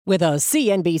With a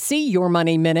CNBC Your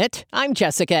Money Minute, I'm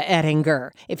Jessica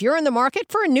Ettinger. If you're in the market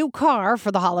for a new car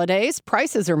for the holidays,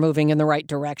 prices are moving in the right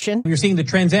direction. You're seeing the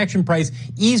transaction price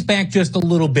ease back just a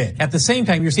little bit. At the same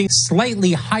time, you're seeing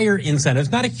slightly higher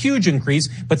incentives, not a huge increase,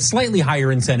 but slightly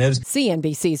higher incentives.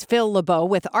 CNBC's Phil LeBeau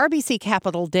with RBC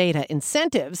Capital Data.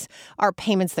 Incentives are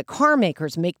payments that car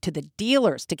makers make to the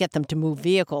dealers to get them to move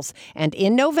vehicles. And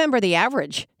in November, the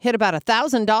average hit about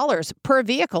 $1,000 per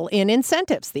vehicle in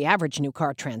incentives. The average new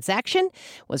car transaction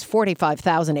was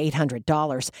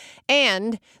 $45,800.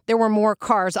 And there were more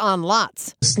cars on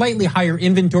lots. Slightly higher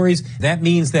inventories. That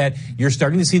means that you're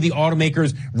starting to see the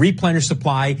automakers replenish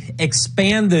supply,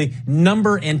 expand the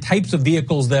number and types of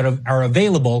vehicles that are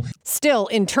available. Still,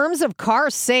 in terms of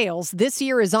car sales, this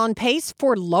year is on pace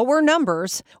for lower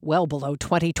numbers, well below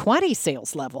 2020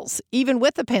 sales levels, even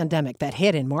with the pandemic that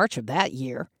hit in March of that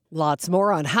year. Lots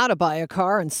more on how to buy a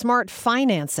car and smart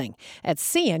financing at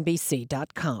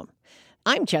CNBC.com.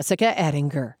 I'm Jessica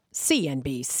Ettinger,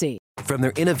 CNBC. From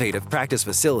their innovative practice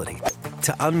facility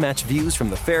to unmatched views from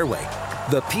the fairway,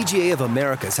 the PGA of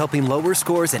America is helping lower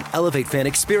scores and elevate fan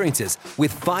experiences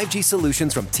with 5G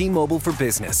solutions from T-Mobile for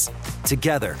Business.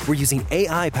 Together, we're using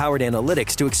AI-powered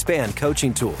analytics to expand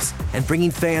coaching tools and bringing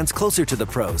fans closer to the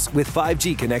pros with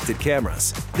 5G connected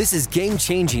cameras. This is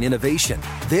game-changing innovation.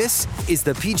 This is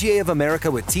the PGA of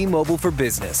America with T-Mobile for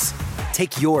Business.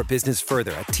 Take your business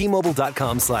further at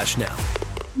T-Mobile.com/now.